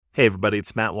Hey everybody,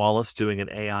 it's Matt Wallace doing an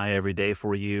AI every day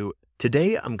for you.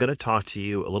 Today I'm going to talk to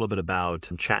you a little bit about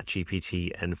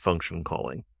ChatGPT and function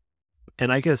calling.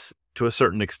 And I guess to a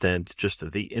certain extent, just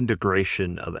the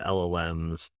integration of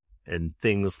LLMs and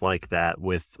things like that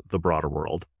with the broader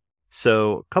world.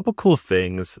 So a couple cool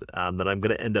things that I'm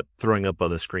going to end up throwing up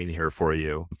on the screen here for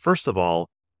you. First of all,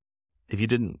 if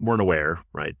you weren't aware,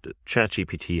 right,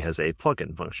 ChatGPT has a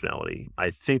plugin functionality. I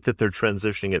think that they're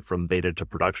transitioning it from beta to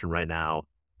production right now.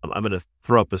 I'm going to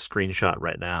throw up a screenshot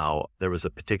right now. There was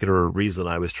a particular reason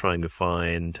I was trying to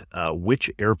find which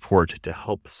airport to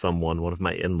help someone, one of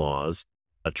my in-laws,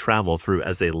 travel through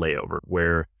as a layover,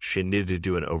 where she needed to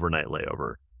do an overnight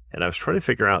layover. And I was trying to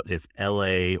figure out if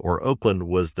LA or Oakland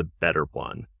was the better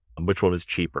one, which one was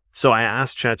cheaper. So I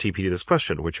asked ChatGPT this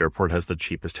question: which airport has the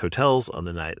cheapest hotels on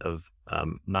the night of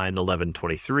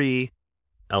 9/11/23,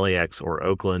 LAX or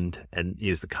Oakland, and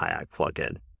use the Kayak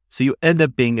plugin. So you end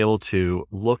up being able to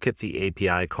look at the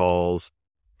API calls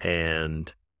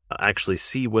and actually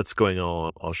see what's going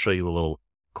on. I'll show you a little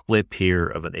clip here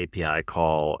of an API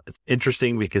call. It's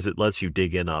interesting because it lets you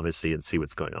dig in, obviously, and see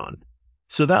what's going on.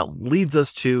 So that leads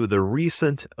us to the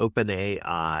recent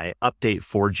OpenAI update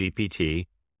for GPT.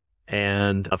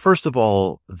 And first of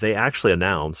all, they actually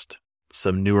announced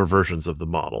some newer versions of the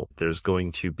model. There's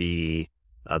going to be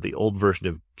the old version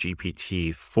of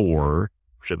GPT-4,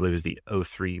 which I believe is the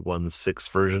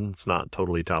 0316 version. It's not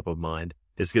totally top of mind.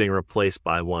 It's getting replaced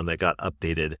by one that got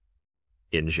updated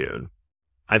in June.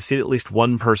 I've seen at least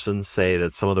one person say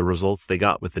that some of the results they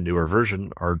got with the newer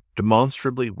version are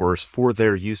demonstrably worse for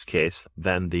their use case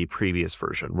than the previous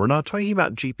version. We're not talking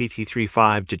about GPT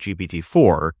 3.5 to GPT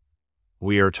 4.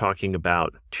 We are talking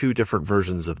about two different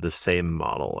versions of the same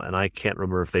model. And I can't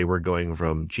remember if they were going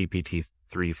from GPT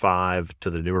 3.5 to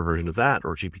the newer version of that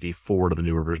or GPT 4 to the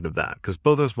newer version of that, because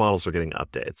both those models are getting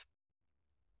updates.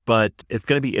 But it's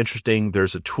going to be interesting.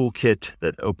 There's a toolkit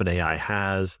that OpenAI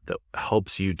has that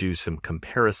helps you do some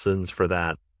comparisons for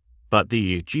that. But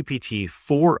the GPT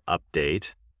 4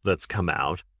 update that's come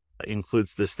out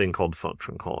includes this thing called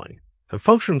function calling. And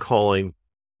function calling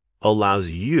allows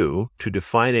you to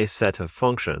define a set of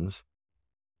functions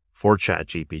for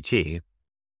ChatGPT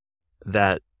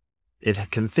that it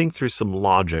can think through some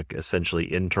logic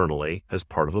essentially internally as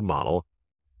part of the model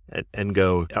and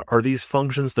go, are these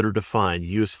functions that are defined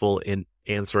useful in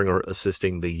answering or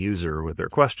assisting the user with their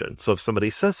question? So if somebody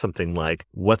says something like,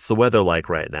 what's the weather like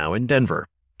right now in Denver?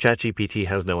 ChatGPT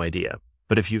has no idea.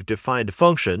 But if you've defined a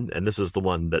function, and this is the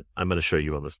one that I'm going to show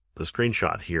you on the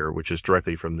screenshot here, which is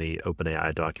directly from the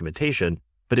OpenAI documentation.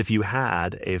 But if you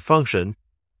had a function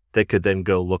that could then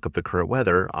go look up the current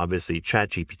weather, obviously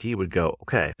ChatGPT would go,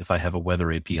 okay, if I have a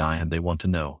weather API and they want to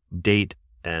know date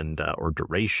and or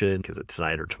duration, because it's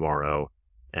tonight or tomorrow,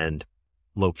 and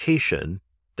location,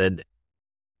 then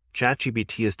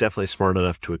ChatGPT is definitely smart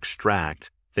enough to extract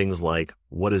things like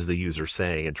what is the user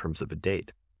saying in terms of a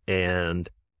date. And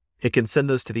it can send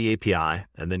those to the API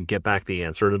and then get back the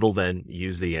answer, and it'll then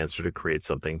use the answer to create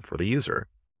something for the user.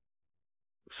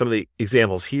 Some of the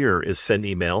examples here is send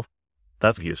email.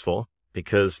 That's useful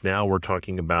because now we're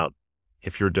talking about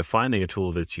if you're defining a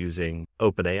tool that's using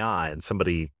OpenAI and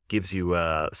somebody gives you,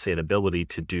 say, an ability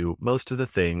to do most of the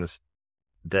things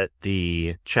that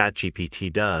the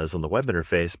ChatGPT does on the web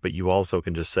interface, but you also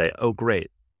can just say, oh,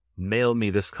 great, mail me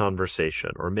this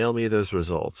conversation or mail me those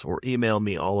results or email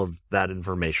me all of that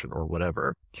information or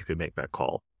whatever. You could make that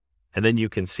call. And then you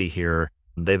can see here,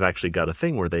 they've actually got a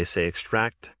thing where they say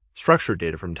extract structured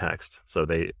data from text. So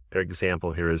their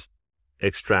example here is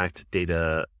extract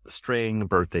data string,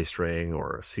 birthday string,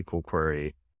 or a SQL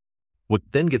query. What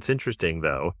then gets interesting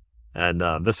though, and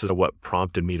this is what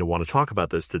prompted me to want to talk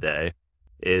about this today,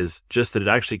 is just that it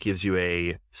actually gives you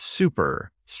a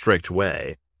super strict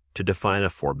way to define a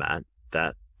format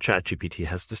that ChatGPT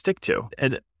has to stick to.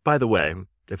 And by the way,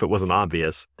 if it wasn't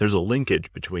obvious, there's a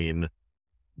linkage between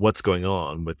what's going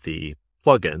on with the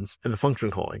plugins and the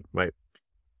function calling, right?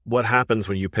 What happens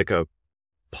when you pick a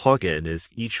plugin is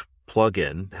each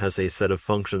plugin has a set of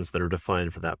functions that are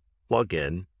defined for that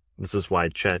plugin. This is why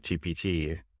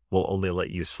ChatGPT will only let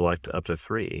you select up to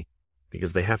 3,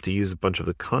 because they have to use a bunch of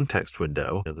the context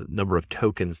window, the number of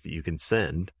tokens that you can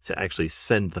send to actually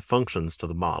send the functions to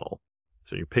the model.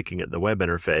 So you're picking at the web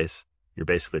interface, you're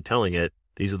basically telling it,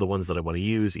 these are the ones that I want to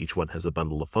use. Each one has a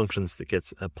bundle of functions that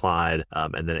gets applied,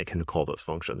 and then it can call those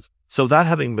functions. So that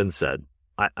having been said,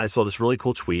 I saw this really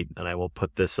cool tweet, and I will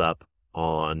put this up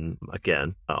on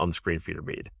the screen for you to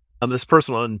read. This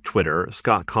person on Twitter,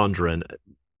 Scott Condren,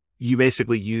 you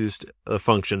basically used a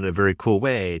function in a very cool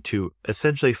way to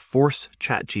essentially force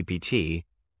ChatGPT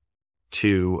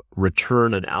to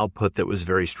return an output that was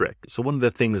very strict. So one of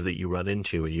the things that you run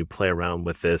into when you play around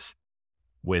with this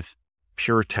with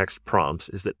pure text prompts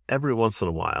is that every once in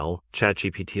a while,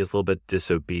 ChatGPT is a little bit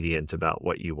disobedient about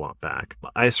what you want back.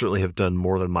 I certainly have done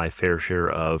more than my fair share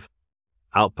of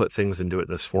output things and do it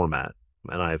in this format.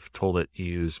 And I've told it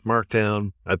use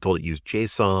Markdown, I've told it use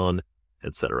JSON,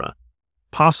 etc.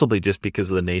 Possibly just because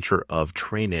of the nature of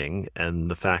training and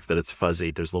the fact that it's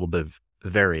fuzzy, there's a little bit of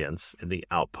variance in the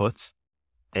outputs.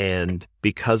 And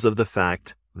because of the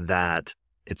fact that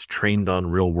it's trained on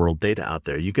real world data out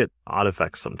there, you get odd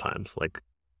effects sometimes. Like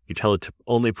you tell it to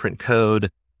only print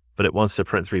code, but it wants to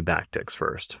print 3 backticks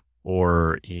first.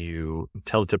 Or you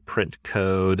tell it to print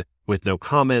code with no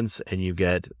comments and you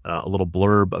get a little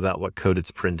blurb about what code it's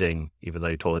printing, even though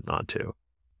you told it not to.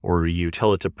 Or you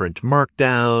tell it to print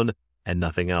Markdown and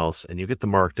nothing else, and you get the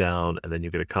Markdown and then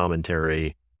you get a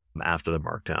commentary after the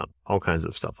Markdown, all kinds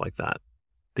of stuff like that.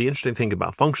 The interesting thing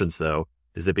about functions, though,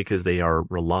 is that because they are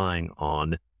relying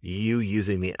on you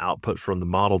using the output from the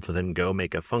model to then go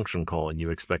make a function call and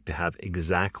you expect to have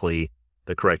exactly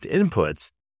the correct inputs,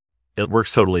 it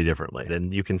works totally differently.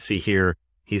 And you can see here,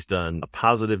 he's done a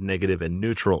positive, negative, and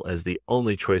neutral as the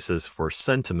only choices for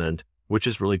sentiment, which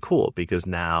is really cool because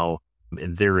now,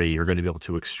 in theory, you're going to be able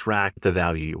to extract the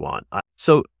value you want.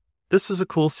 So this is a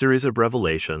cool series of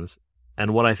revelations.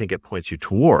 And what I think it points you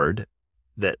toward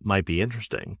that might be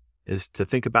interesting is to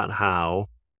think about how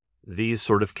these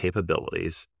sort of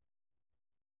capabilities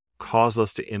cause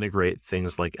us to integrate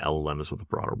things like LLMs with the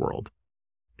broader world.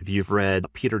 If you've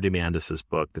read Peter Diamandis'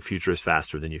 book, The Future is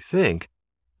Faster Than You Think,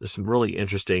 there's some really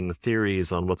interesting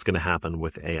theories on what's going to happen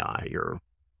with AI. You're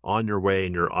on your way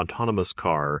in your autonomous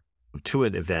car to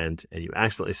an event and you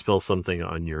accidentally spill something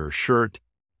on your shirt.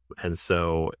 And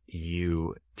so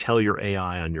you tell your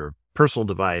AI on your personal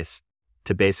device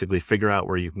to basically figure out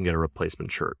where you can get a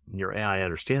replacement shirt. And your AI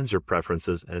understands your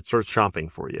preferences and it starts shopping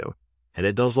for you. And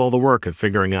it does all the work of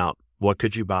figuring out what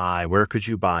could you buy, where could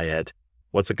you buy it,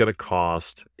 what's it going to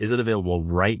cost, is it available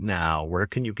right now, where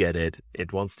can you get it?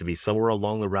 It wants to be somewhere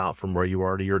along the route from where you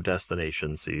are to your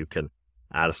destination so you can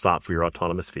add a stop for your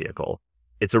autonomous vehicle.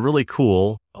 It's a really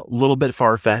cool, a little bit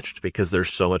far-fetched because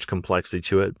there's so much complexity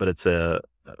to it, but it's a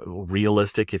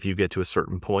realistic if you get to a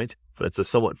certain point, but it's a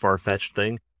somewhat far-fetched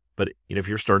thing. But if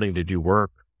you're starting to do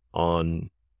work on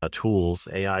tools,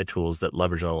 AI tools that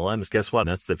leverage LLMs, guess what?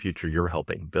 That's the future you're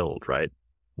helping build, right?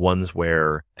 Ones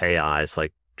where AIs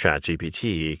like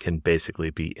ChatGPT can basically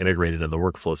be integrated in the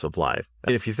workflows of life.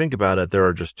 And if you think about it, there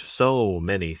are just so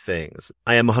many things.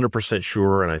 I am 100%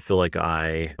 sure, and I feel like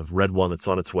I have read one that's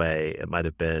on its way. It might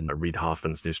have been Reid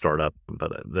Hoffman's new startup,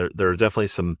 but there are definitely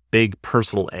some big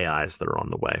personal AIs that are on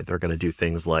the way. They're going to do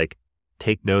things like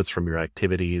take notes from your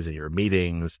activities and your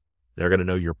meetings. They're going to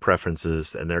know your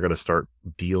preferences, and they're going to start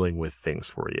dealing with things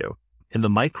for you. In the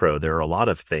micro, there are a lot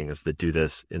of things that do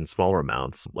this in smaller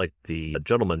amounts, like the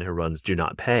gentleman who runs Do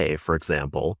Not Pay, for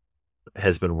example,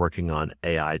 has been working on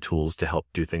AI tools to help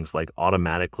do things like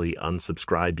automatically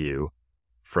unsubscribe you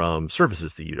from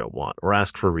services that you don't want, or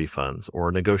ask for refunds,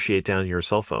 or negotiate down your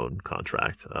cell phone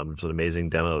contract. There's an amazing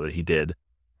demo that he did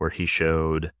where he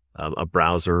showed a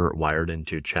browser wired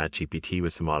into ChatGPT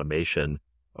with some automation,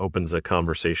 opens a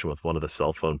conversation with one of the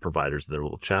cell phone providers, their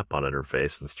little chatbot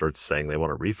interface, and starts saying they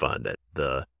want a refund.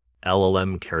 The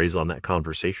LLM carries on that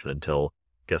conversation until,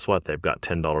 guess what? They've got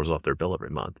 $10 off their bill every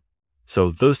month.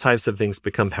 So those types of things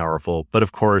become powerful. But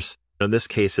of course, in this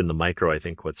case, in the micro, I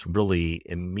think what's really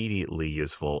immediately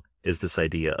useful is this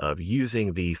idea of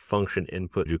using the function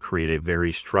input to create a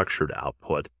very structured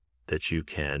output that you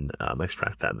can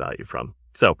extract that value from.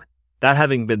 So that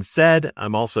having been said,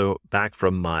 I'm also back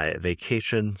from my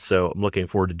vacation, so I'm looking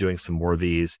forward to doing some more of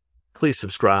these. Please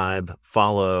subscribe,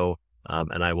 follow,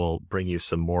 and I will bring you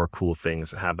some more cool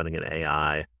things happening in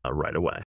AI right away.